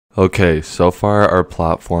Okay, so far our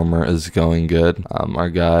platformer is going good. Our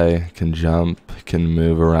guy can jump, can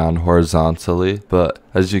move around horizontally, but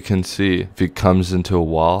as you can see, if he comes into a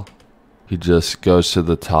wall, he just goes to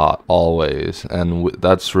the top always, and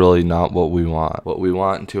that's really not what we want. What we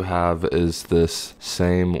want to have is this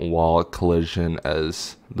same wall collision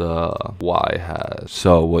as the Y has.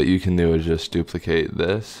 So what you can do is just duplicate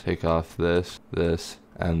this, take off this,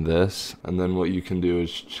 and this, and then what you can do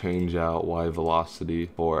is change out Y velocity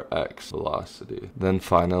for X velocity. Then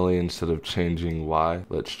finally, instead of changing Y,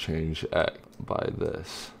 let's change X by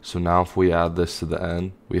this. So now if we add this to the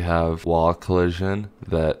end, we have wall collision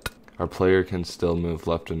that our player can still move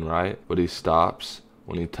left and right, but he stops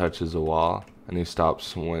when he touches a wall, and he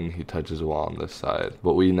stops when he touches a wall on this side.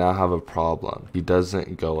 But we now have a problem. He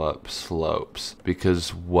doesn't go up slopes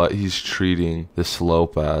because what he's treating the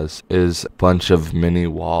slope as is a bunch of mini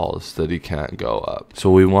walls that he can't go up. So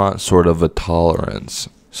we want sort of a tolerance.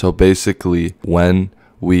 So basically, when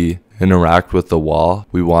we interact with the wall,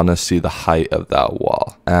 we want to see the height of that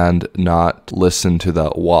wall and not listen to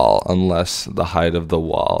that wall unless the height of the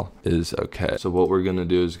wall is okay. So what we're going to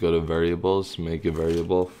do is go to variables, make a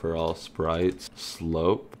variable for all sprites,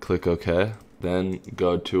 slope, click OK. Then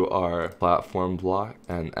go to our platform block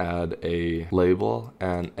and add a label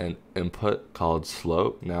and an input called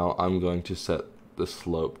slope. Now I'm going to set the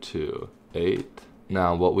slope to 8.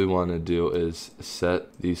 Now what we want to do is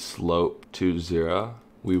set the slope to 0.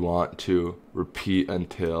 We want to repeat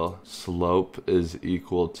until slope is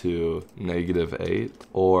equal to -8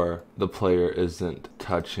 or the player isn't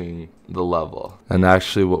touching the level. And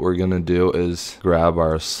actually what we're going to do is grab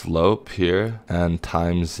our slope here and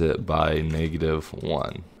times it by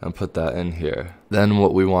 -1 and put that in here. Then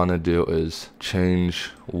what we want to do is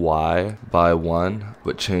change Y by 1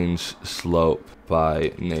 but change slope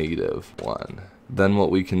by -1. Then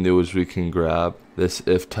what we can do is we can grab this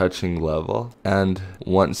if touching level, and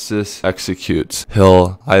once this executes,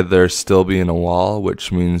 he'll either still be in a wall,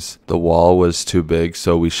 which means the wall was too big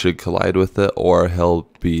so we should collide with it, or he'll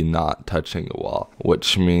be not touching a wall,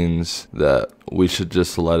 which means that we should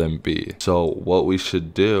just let him be. So what we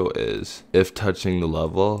should do is, if touching the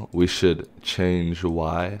level, we should change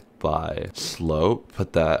Y by slope,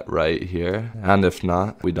 put that right here, and if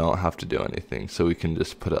not, we don't have to do anything, so we can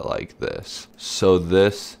just put it like this. So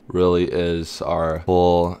this really is our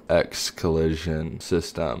full X collision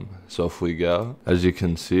system. So if we go, as you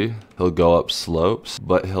can see, he'll go up slopes,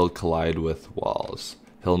 but he'll collide with walls.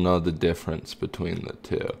 He'll know the difference between the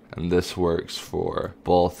two, and this works for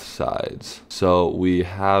both sides. So we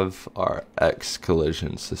have our X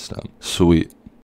collision system. Sweet.